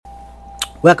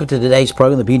Welcome to today's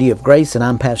program, The Beauty of Grace, and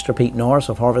I'm Pastor Pete Norris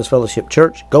of Harvest Fellowship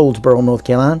Church, Goldsboro, North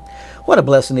Carolina. What a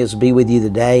blessing it is to be with you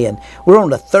today, and we're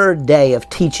on the third day of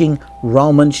teaching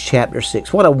Romans chapter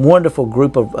 6. What a wonderful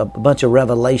group of a bunch of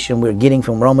revelation we're getting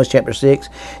from Romans chapter 6.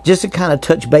 Just to kind of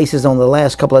touch bases on the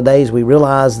last couple of days, we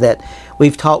realize that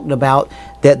we've talked about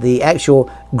that the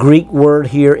actual Greek word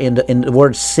here in the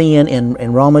word sin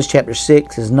in Romans chapter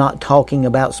 6 is not talking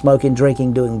about smoking,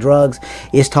 drinking, doing drugs.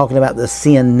 It's talking about the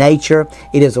sin nature.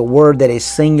 It is a word that is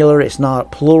singular. It's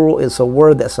not plural. It's a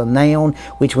word that's a noun,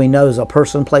 which we know is a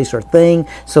person, place, or thing.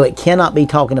 So it cannot be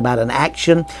talking about an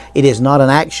action. It is not an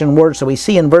action word. So we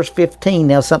see in verse 15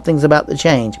 now something's about to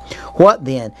change. What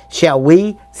then? Shall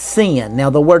we sin? Now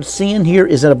the word sin here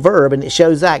is a verb and it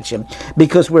shows action,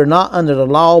 because we're not under the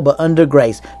law but under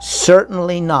grace.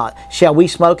 Certainly not. Shall we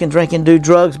smoke and drink and do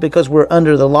drugs because we're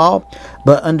under the law,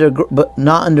 but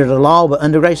not under the law but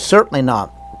under grace? Certainly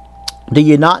not. Do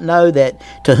you not know that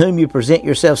to whom you present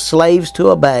yourselves slaves to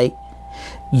obey,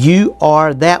 you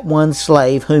are that one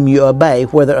slave whom you obey,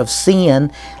 whether of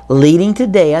sin leading to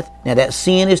death? Now that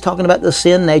sin is talking about the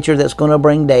sin nature that's going to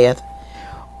bring death,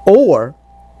 or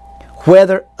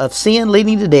whether of sin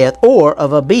leading to death, or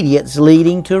of obedience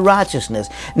leading to righteousness.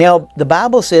 Now, the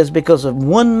Bible says because of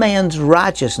one man's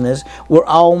righteousness, we're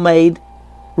all made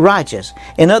righteous.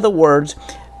 In other words,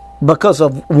 because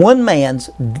of one man's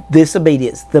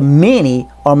disobedience, the many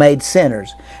are made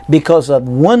sinners. Because of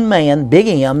one man, big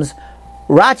M's,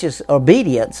 righteous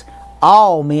obedience,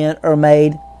 all men are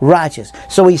made righteous.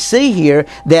 So we see here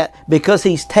that because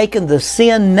he's taken the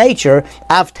sin nature,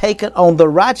 I've taken on the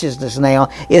righteousness now.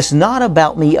 It's not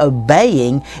about me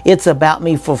obeying, it's about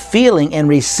me fulfilling and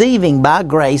receiving by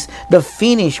grace the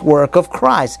finished work of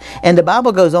Christ. And the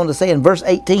Bible goes on to say in verse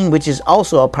 18, which is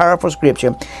also a powerful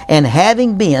scripture, and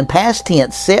having been, past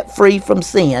tense, set free from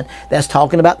sin, that's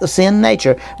talking about the sin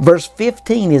nature. Verse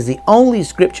 15 is the only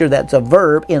scripture that's a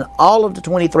verb in all of the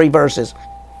 23 verses.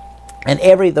 And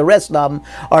the rest of them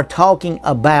are talking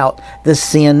about the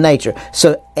sin nature.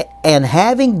 So, and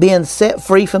having been set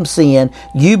free from sin,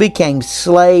 you became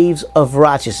slaves of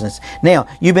righteousness. Now,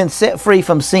 you've been set free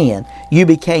from sin. You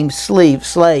became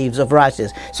slaves of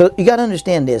righteousness. So you got to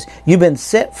understand this. You've been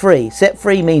set free. Set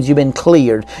free means you've been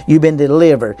cleared. You've been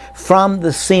delivered from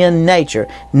the sin nature.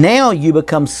 Now you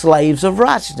become slaves of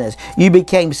righteousness. You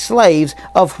became slaves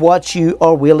of what you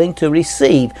are willing to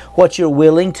receive, what you're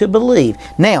willing to believe.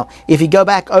 Now, if you go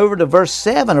back over to verse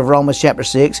 7 of Romans chapter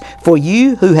 6, for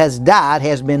you who has died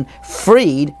has been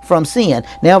freed from sin.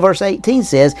 Now verse 18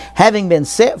 says, having been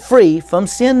set free from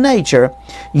sin nature,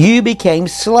 you became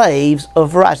slaves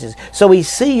of righteousness. So we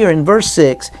see here in verse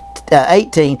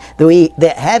 18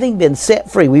 that having been set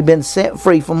free, we've been set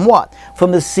free from what?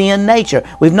 From the sin nature.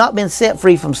 We've not been set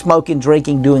free from smoking,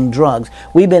 drinking, doing drugs.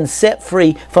 We've been set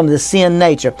free from the sin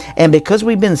nature. And because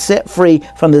we've been set free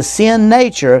from the sin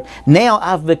nature, now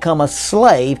I've become a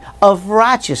slave of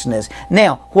righteousness.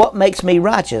 Now, what makes me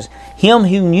righteous? Him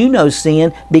who knew no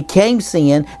sin became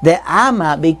sin that I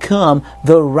might become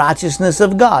the righteousness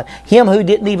of God. Him who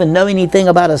didn't even know anything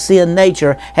about a sin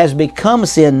nature has become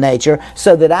sin nature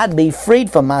so that I'd be freed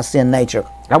from my sin nature.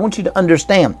 I want you to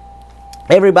understand.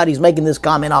 Everybody's making this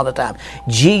comment all the time.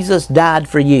 Jesus died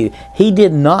for you. He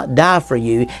did not die for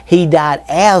you. He died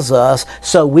as us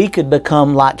so we could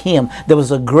become like Him. There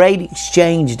was a great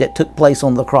exchange that took place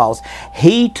on the cross.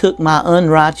 He took my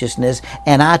unrighteousness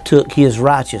and I took His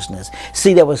righteousness.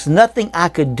 See, there was nothing I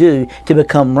could do to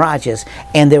become righteous,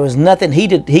 and there was nothing He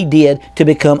did to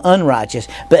become unrighteous.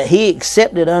 But He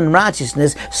accepted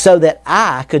unrighteousness so that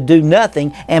I could do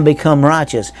nothing and become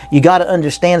righteous. You got to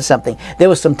understand something. There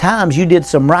was some times you did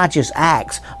some righteous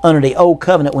acts under the old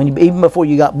covenant even before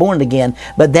you got born again,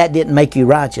 but that didn't make you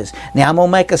righteous. Now I'm going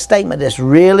to make a statement that's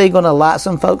really going to light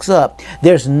some folks up.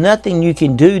 There's nothing you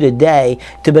can do today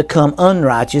to become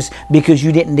unrighteous because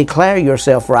you didn't declare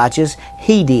yourself righteous.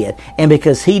 He did. And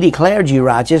because He declared you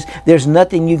righteous, there's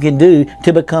nothing you can do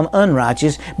to become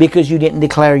unrighteous because you didn't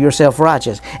declare yourself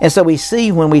righteous. And so we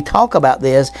see when we talk about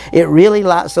this, it really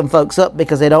lights some folks up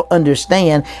because they don't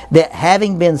understand that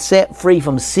having been set free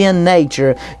from sin nature,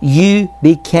 you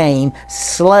became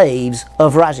slaves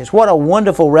of righteousness. What a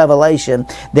wonderful revelation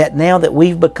that now that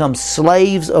we've become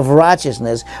slaves of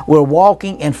righteousness, we're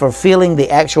walking and fulfilling the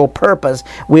actual purpose.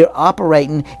 We're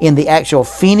operating in the actual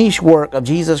finished work of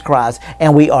Jesus Christ,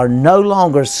 and we are no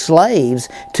longer slaves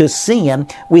to sin.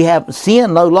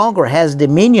 Sin no longer has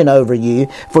dominion over you,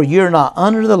 for you're not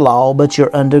under the law, but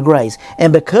you're under grace.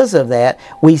 And because of that,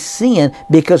 we sin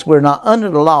because we're not under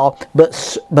the law,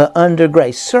 but under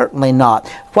grace. Certainly not.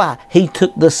 Why? He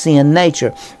took the sin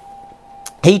nature.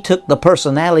 He took the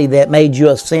personality that made you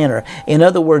a sinner. In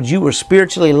other words, you were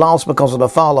spiritually lost because of the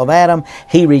fall of Adam.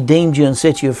 He redeemed you and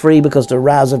set you free because of the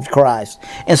rise of Christ.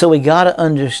 And so we got to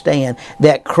understand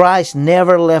that Christ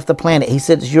never left the planet. He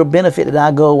said, it's your benefit that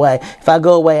I go away. If I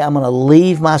go away, I'm going to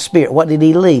leave my spirit. What did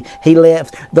he leave? He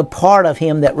left the part of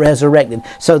him that resurrected.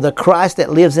 So the Christ that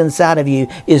lives inside of you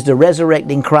is the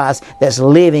resurrecting Christ that's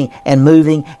living and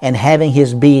moving and having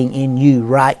his being in you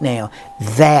right now.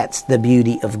 That's the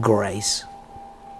beauty of grace.